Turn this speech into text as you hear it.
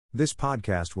This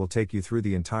podcast will take you through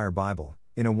the entire Bible,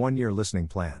 in a 1-year listening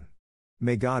plan.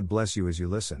 May God bless you as you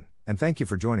listen, and thank you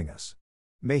for joining us.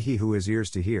 May he who has ears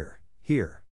to hear,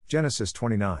 hear. Genesis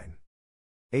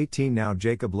 29:18. Now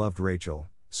Jacob loved Rachel,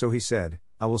 so he said,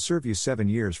 I will serve you 7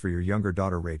 years for your younger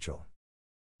daughter Rachel.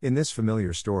 In this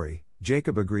familiar story,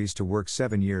 Jacob agrees to work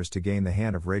 7 years to gain the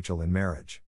hand of Rachel in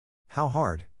marriage. How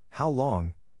hard, how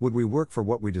long, would we work for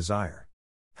what we desire?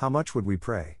 How much would we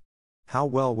pray? How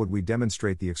well would we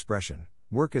demonstrate the expression,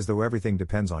 work as though everything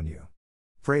depends on you?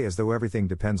 Pray as though everything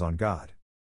depends on God.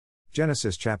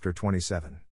 Genesis chapter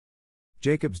 27.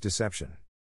 Jacob's deception.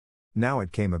 Now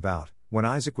it came about, when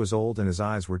Isaac was old and his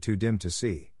eyes were too dim to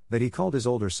see, that he called his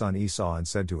older son Esau and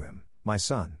said to him, My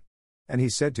son. And he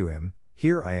said to him,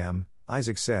 Here I am.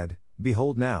 Isaac said,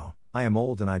 Behold now, I am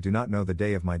old and I do not know the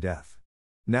day of my death.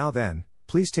 Now then,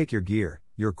 please take your gear,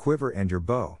 your quiver and your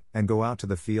bow, and go out to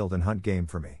the field and hunt game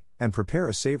for me, and prepare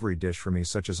a savory dish for me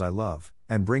such as I love,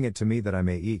 and bring it to me that I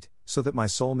may eat, so that my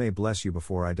soul may bless you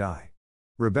before I die.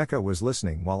 Rebekah was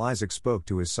listening while Isaac spoke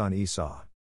to his son Esau.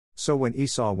 So when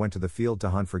Esau went to the field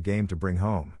to hunt for game to bring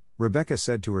home, Rebekah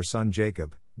said to her son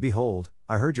Jacob, Behold,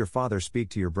 I heard your father speak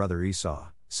to your brother Esau,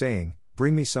 saying,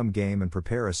 Bring me some game and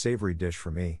prepare a savory dish for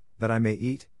me, that I may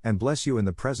eat, and bless you in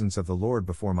the presence of the Lord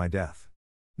before my death.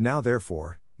 Now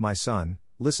therefore, my son,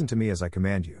 listen to me as I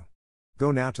command you. Go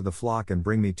now to the flock and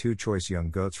bring me 2 choice young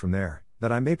goats from there,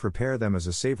 that I may prepare them as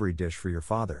a savory dish for your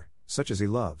father, such as he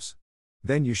loves.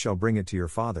 Then you shall bring it to your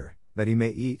father, that he may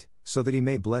eat, so that he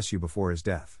may bless you before his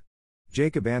death.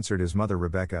 Jacob answered his mother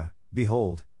Rebekah,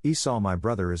 Behold, Esau my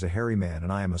brother is a hairy man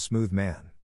and I am a smooth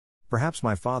man. Perhaps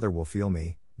my father will feel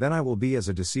me, then I will be as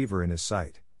a deceiver in his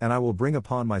sight, and I will bring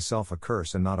upon myself a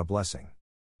curse and not a blessing.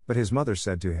 But his mother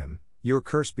said to him, Your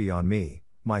curse be on me,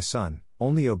 my son,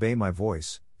 only obey my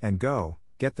voice, and go,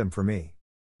 get them for me.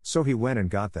 So he went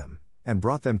and got them, and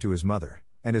brought them to his mother,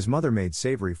 and his mother made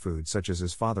savory food such as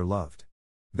his father loved.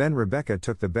 Then Rebekah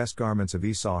took the best garments of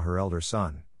Esau her elder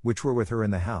son, which were with her in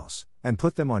the house, and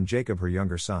put them on Jacob her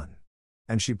younger son.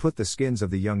 And she put the skins of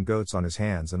the young goats on his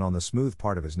hands and on the smooth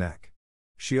part of his neck.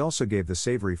 She also gave the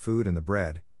savory food and the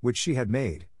bread, which she had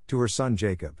made, to her son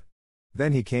Jacob.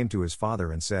 Then he came to his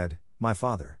father and said, My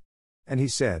father. And he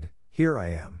said, Here I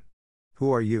am.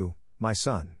 Who are you, my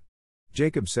son?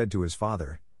 Jacob said to his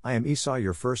father, I am Esau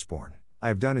your firstborn, I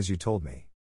have done as you told me.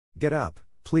 Get up,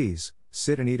 please,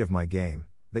 sit and eat of my game,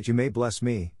 that you may bless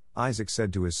me. Isaac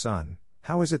said to his son,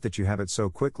 How is it that you have it so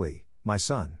quickly, my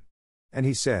son? And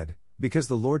he said, Because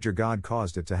the Lord your God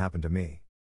caused it to happen to me.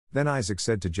 Then Isaac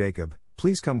said to Jacob,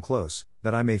 Please come close,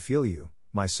 that I may feel you,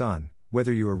 my son,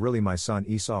 whether you are really my son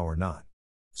Esau or not.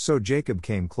 So Jacob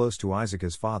came close to Isaac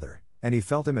his father, and he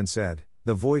felt him and said,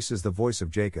 The voice is the voice of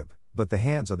Jacob, but the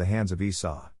hands are the hands of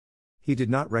Esau. He did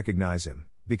not recognize him,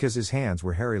 because his hands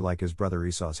were hairy like his brother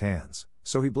Esau's hands,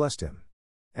 so he blessed him.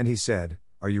 And he said,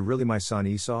 Are you really my son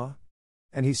Esau?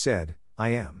 And he said, I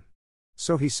am.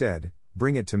 So he said,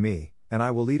 Bring it to me, and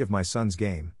I will eat of my son's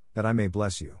game, that I may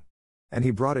bless you. And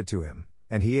he brought it to him,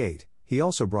 and he ate. He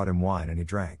also brought him wine and he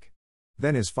drank.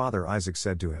 Then his father Isaac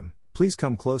said to him, Please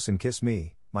come close and kiss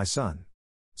me, my son.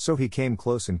 So he came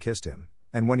close and kissed him,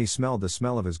 and when he smelled the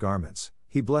smell of his garments,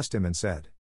 he blessed him and said,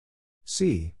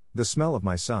 See, the smell of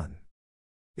my son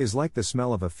is like the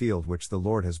smell of a field which the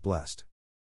Lord has blessed.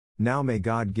 Now may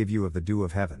God give you of the dew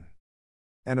of heaven,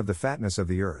 and of the fatness of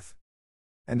the earth,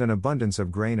 and an abundance of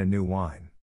grain and new wine.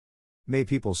 May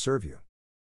people serve you,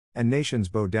 and nations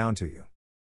bow down to you.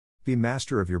 Be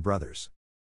master of your brothers,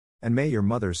 and may your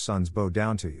mother's sons bow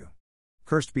down to you.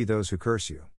 Cursed be those who curse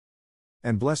you,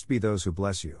 and blessed be those who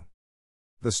bless you.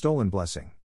 The stolen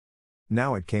blessing.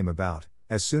 Now it came about,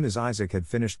 as soon as Isaac had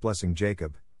finished blessing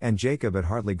Jacob, and Jacob had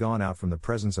hardly gone out from the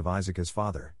presence of Isaac his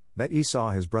father, that Esau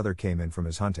his brother came in from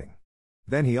his hunting.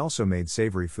 Then he also made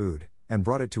savory food, and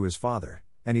brought it to his father,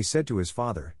 and he said to his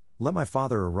father, Let my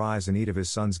father arise and eat of his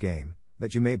son's game,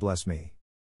 that you may bless me.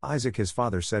 Isaac his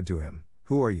father said to him,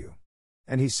 Who are you?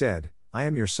 And he said, I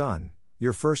am your son,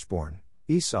 your firstborn,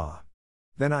 Esau.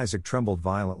 Then Isaac trembled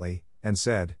violently, and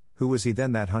said, Who was he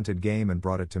then that hunted game and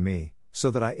brought it to me,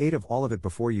 so that I ate of all of it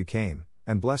before you came,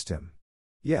 and blessed him?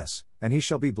 Yes, and he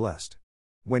shall be blessed.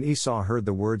 When Esau heard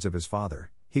the words of his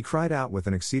father, he cried out with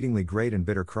an exceedingly great and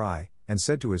bitter cry, and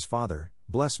said to his father,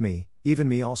 Bless me, even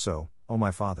me also, O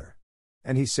my father.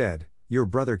 And he said, Your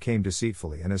brother came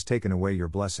deceitfully and has taken away your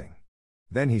blessing.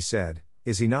 Then he said,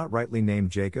 Is he not rightly named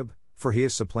Jacob, for he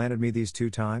has supplanted me these 2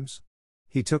 times?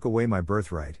 He took away my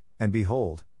birthright, and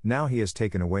behold, now he has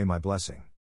taken away my blessing.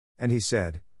 And he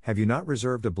said, Have you not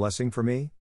reserved a blessing for me?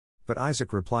 But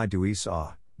Isaac replied to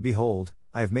Esau, Behold,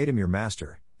 I have made him your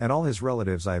master, and all his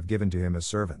relatives I have given to him as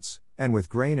servants, and with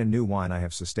grain and new wine I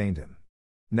have sustained him.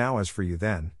 Now as for you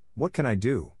then, what can I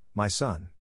do, my son?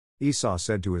 Esau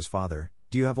said to his father,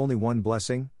 Do you have only one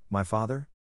blessing, my father?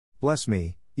 Bless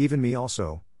me, even me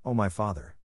also, O my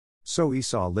father. So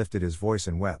Esau lifted his voice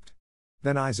and wept.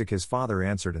 Then Isaac his father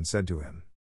answered and said to him,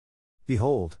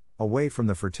 Behold, away from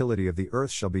the fertility of the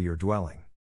earth shall be your dwelling,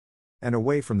 and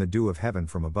away from the dew of heaven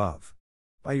from above.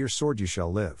 By your sword you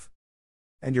shall live,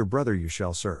 and your brother you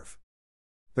shall serve.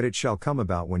 But it shall come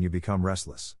about when you become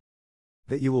restless,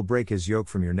 that you will break his yoke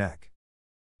from your neck.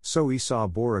 So Esau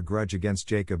bore a grudge against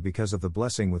Jacob because of the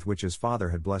blessing with which his father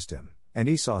had blessed him. And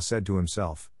Esau said to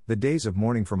himself, The days of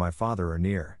mourning for my father are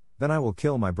near, then I will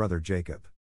kill my brother Jacob.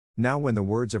 Now when the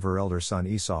words of her elder son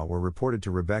Esau were reported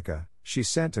to Rebekah, she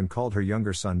sent and called her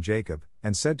younger son Jacob,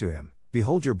 and said to him,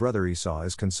 Behold, your brother Esau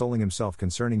is consoling himself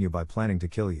concerning you by planning to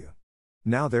kill you.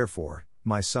 Now therefore,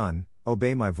 my son,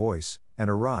 obey my voice, and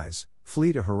arise,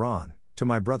 flee to Haran, to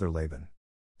my brother Laban.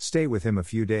 Stay with him a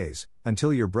few days,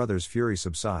 until your brother's fury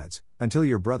subsides, until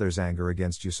your brother's anger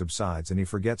against you subsides and he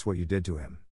forgets what you did to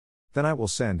him. Then I will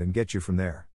send and get you from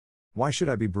there. Why should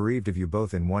I be bereaved of you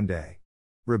both in one day?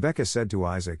 Rebekah said to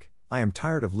Isaac, I am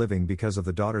tired of living because of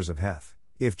the daughters of Heth.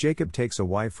 If Jacob takes a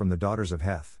wife from the daughters of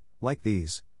Heth, like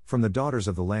these, from the daughters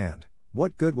of the land,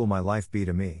 what good will my life be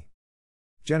to me?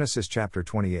 Genesis chapter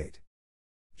 28.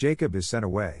 Jacob is sent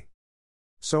away.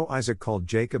 So Isaac called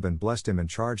Jacob and blessed him and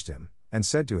charged him, and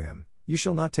said to him, You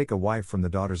shall not take a wife from the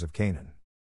daughters of Canaan.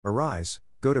 Arise,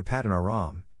 go to Paddan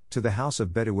Aram, to the house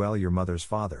of Bethuel your mother's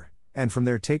father, and from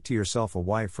there take to yourself a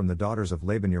wife from the daughters of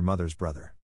Laban your mother's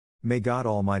brother. May God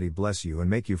Almighty bless you and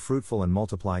make you fruitful and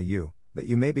multiply you, that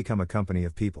you may become a company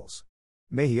of peoples.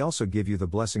 May he also give you the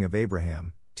blessing of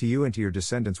Abraham, to you and to your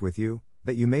descendants with you,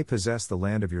 that you may possess the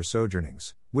land of your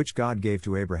sojournings, which God gave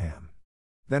to Abraham.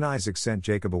 Then Isaac sent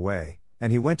Jacob away,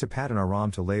 and he went to Paddan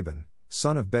Aram to Laban,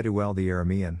 son of Bethuel the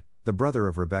Aramean, the brother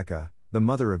of Rebekah, the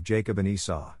mother of Jacob and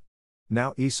Esau.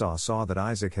 Now Esau saw that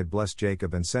Isaac had blessed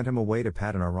Jacob and sent him away to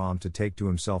Paddan Aram to take to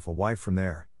himself a wife from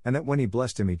there, and that when he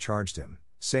blessed him he charged him,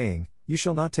 saying, You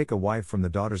shall not take a wife from the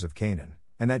daughters of Canaan,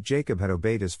 and that Jacob had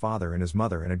obeyed his father and his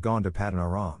mother and had gone to Paddan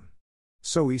Aram.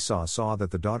 So Esau saw that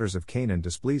the daughters of Canaan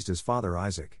displeased his father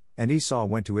Isaac, and Esau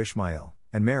went to Ishmael,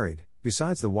 and married,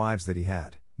 besides the wives that he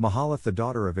had, Mahalath the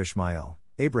daughter of Ishmael,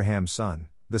 Abraham's son,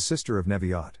 the sister of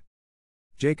Neviot.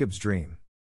 Jacob's dream.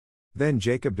 Then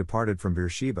Jacob departed from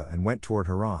Beersheba and went toward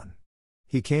Haran.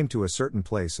 He came to a certain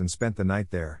place and spent the night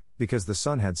there, because the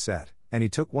sun had set, and he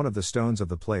took one of the stones of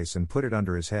the place and put it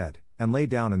under his head, and lay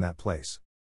down in that place.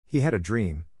 He had a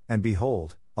dream, and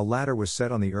behold, a ladder was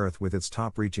set on the earth with its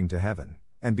top reaching to heaven,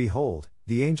 and behold,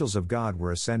 the angels of God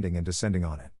were ascending and descending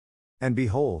on it. And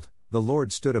behold, the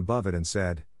Lord stood above it and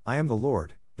said, I am the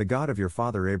Lord, the God of your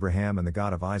father Abraham and the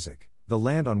God of Isaac. The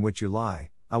land on which you lie,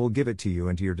 I will give it to you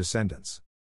and to your descendants.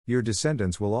 Your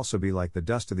descendants will also be like the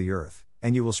dust of the earth,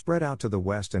 and you will spread out to the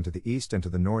west and to the east and to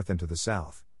the north and to the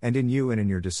south, and in you and in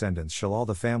your descendants shall all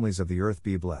the families of the earth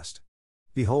be blessed.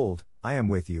 Behold, I am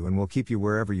with you and will keep you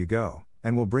wherever you go,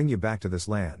 and will bring you back to this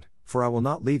land, for I will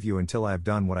not leave you until I have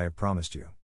done what I have promised you.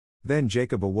 Then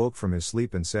Jacob awoke from his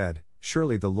sleep and said,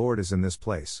 Surely the Lord is in this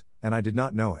place, and I did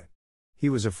not know it. He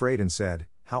was afraid and said,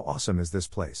 How awesome is this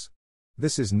place!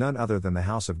 This is none other than the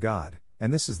house of God,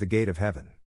 and this is the gate of heaven.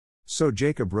 So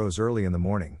Jacob rose early in the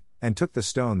morning, and took the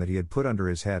stone that he had put under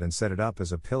his head and set it up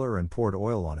as a pillar and poured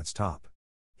oil on its top.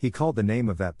 He called the name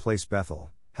of that place Bethel,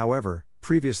 however,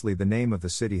 previously the name of the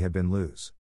city had been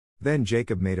Luz. Then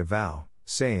Jacob made a vow,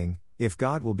 saying, If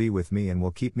God will be with me and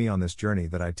will keep me on this journey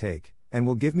that I take, and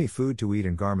will give me food to eat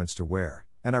and garments to wear,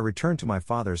 and I return to my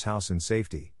father's house in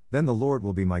safety, then the Lord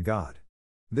will be my God.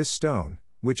 This stone,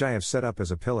 which I have set up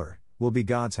as a pillar, will be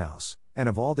God's house, and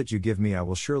of all that you give me I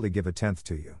will surely give a tenth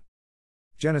to you.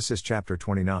 Genesis chapter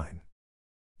 29.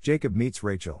 Jacob meets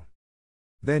Rachel.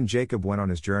 Then Jacob went on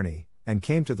his journey, and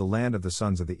came to the land of the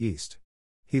sons of the east.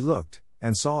 He looked,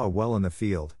 and saw a well in the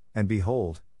field, and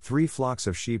behold, 3 flocks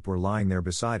of sheep were lying there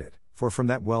beside it, for from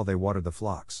that well they watered the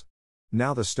flocks.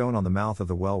 Now the stone on the mouth of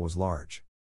the well was large.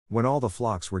 When all the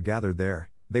flocks were gathered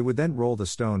there, they would then roll the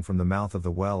stone from the mouth of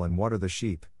the well and water the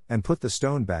sheep, and put the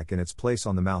stone back in its place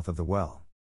on the mouth of the well.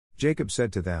 Jacob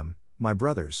said to them, My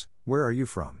brothers, where are you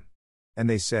from? And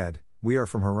they said, We are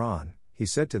from Haran. He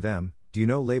said to them, Do you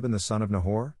know Laban the son of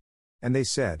Nahor? And they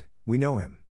said, We know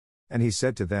him. And he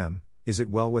said to them, Is it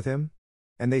well with him?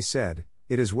 And they said,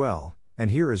 It is well,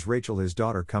 and here is Rachel his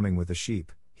daughter coming with the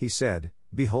sheep. He said,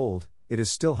 Behold, it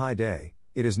is still high day,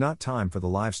 it is not time for the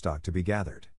livestock to be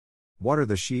gathered. Water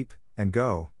the sheep, and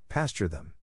go, pasture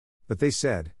them. But they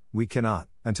said, We cannot,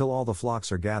 until all the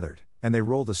flocks are gathered, and they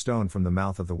roll the stone from the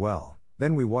mouth of the well,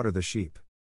 then we water the sheep.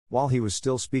 While he was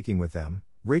still speaking with them,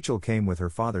 Rachel came with her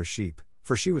father's sheep,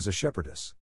 for she was a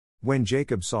shepherdess. When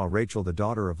Jacob saw Rachel the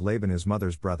daughter of Laban his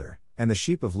mother's brother, and the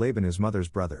sheep of Laban his mother's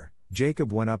brother,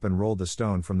 Jacob went up and rolled the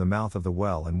stone from the mouth of the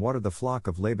well and watered the flock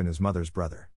of Laban his mother's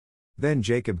brother. Then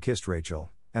Jacob kissed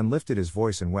Rachel, and lifted his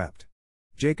voice and wept.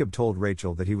 Jacob told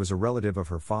Rachel that he was a relative of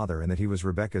her father and that he was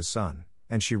Rebekah's son,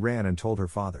 and she ran and told her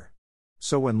father.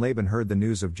 So when Laban heard the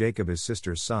news of Jacob his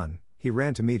sister's son, he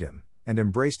ran to meet him, and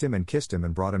embraced him and kissed him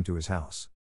and brought him to his house.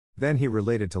 Then he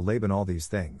related to Laban all these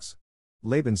things.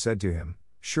 Laban said to him,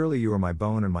 "Surely you are my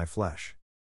bone and my flesh."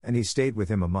 And he stayed with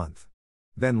him a month.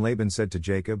 Then Laban said to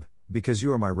Jacob, "Because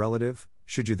you are my relative,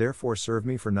 should you therefore serve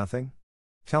me for nothing?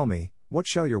 Tell me, what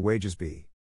shall your wages be?"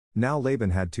 Now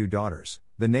Laban had 2 daughters,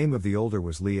 the name of the older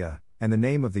was Leah, and the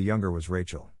name of the younger was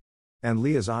Rachel. And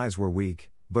Leah's eyes were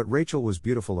weak, but Rachel was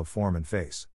beautiful of form and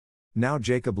face. Now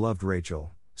Jacob loved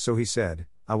Rachel, so he said,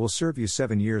 "I will serve you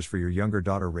 7 years for your younger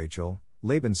daughter Rachel."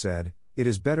 Laban said, "It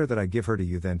is better that I give her to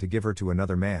you than to give her to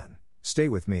another man. Stay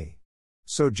with me."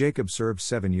 So Jacob served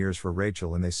 7 years for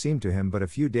Rachel, and they seemed to him but a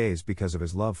few days because of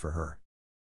his love for her.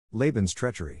 Laban's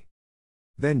treachery.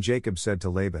 Then Jacob said to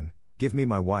Laban, "Give me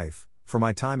my wife, for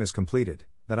my time is completed,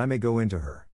 that I may go into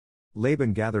her."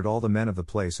 Laban gathered all the men of the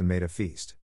place and made a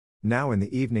feast. Now in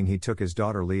the evening he took his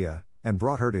daughter Leah, and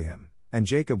brought her to him, and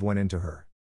Jacob went into her.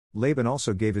 Laban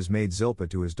also gave his maid Zilpah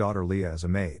to his daughter Leah as a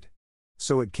maid.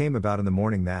 So it came about in the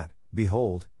morning that,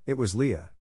 behold, it was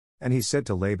Leah. And he said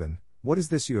to Laban, "What is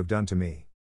this you have done to me?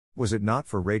 Was it not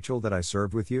for Rachel that I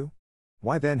served with you?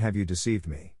 Why then have you deceived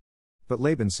me?" But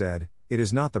Laban said, "It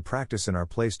is not the practice in our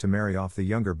place to marry off the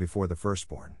younger before the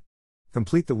firstborn.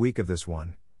 Complete the week of this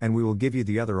one, and we will give you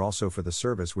the other also for the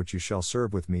service which you shall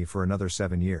serve with me for another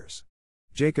 7 years."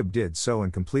 Jacob did so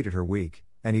and completed her week,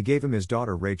 and he gave him his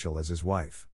daughter Rachel as his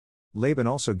wife. Laban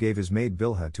also gave his maid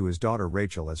Bilhah to his daughter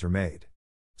Rachel as her maid.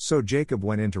 So Jacob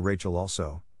went into Rachel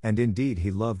also, and indeed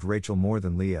he loved Rachel more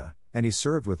than Leah, and he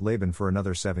served with Laban for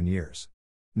another 7 years.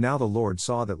 Now the Lord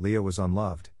saw that Leah was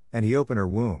unloved, and he opened her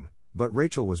womb, but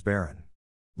Rachel was barren.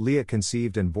 Leah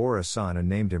conceived and bore a son and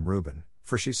named him Reuben,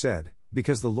 for she said,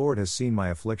 "Because the Lord has seen my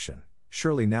affliction,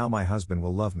 surely now my husband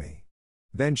will love me."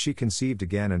 Then she conceived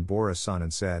again and bore a son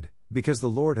and said, "Because the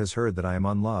Lord has heard that I am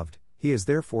unloved, he has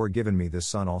therefore given me this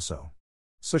son also."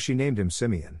 So she named him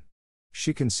Simeon.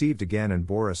 She conceived again and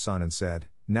bore a son and said,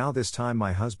 "Now this time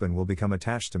my husband will become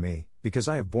attached to me, because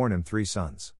I have borne him 3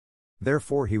 sons.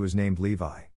 Therefore he was named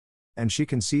Levi. And she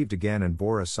conceived again and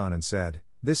bore a son and said,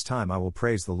 "This time I will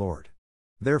praise the Lord."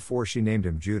 Therefore she named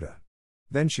him Judah.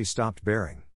 Then she stopped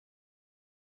bearing.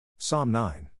 Psalm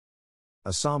 9.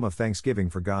 A psalm of thanksgiving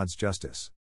for God's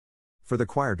justice. For the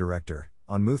choir director,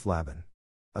 on Muth-Laban.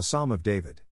 A psalm of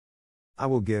David. I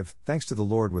will give thanks to the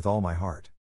Lord with all my heart.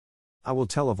 I will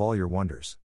tell of all your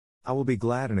wonders. I will be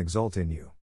glad and exult in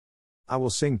you. I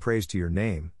will sing praise to your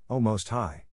name, O Most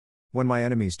High. When my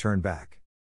enemies turn back,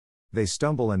 they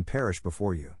stumble and perish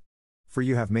before you. For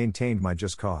you have maintained my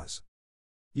just cause.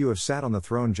 You have sat on the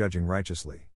throne judging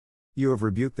righteously. You have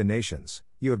rebuked the nations,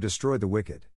 you have destroyed the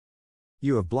wicked.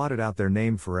 You have blotted out their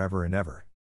name forever and ever.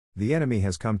 The enemy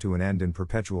has come to an end in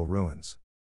perpetual ruins.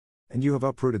 And you have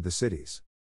uprooted the cities.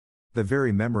 The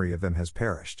very memory of them has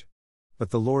perished. But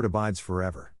the Lord abides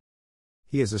forever.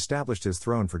 He has established his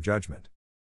throne for judgment.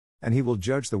 And he will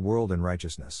judge the world in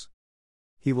righteousness.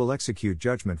 He will execute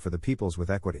judgment for the peoples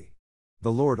with equity.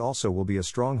 The Lord also will be a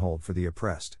stronghold for the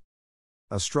oppressed.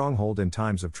 A stronghold in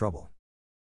times of trouble.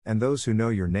 And those who know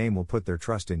your name will put their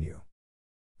trust in you.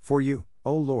 For you,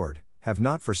 O Lord, have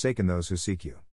not forsaken those who seek you.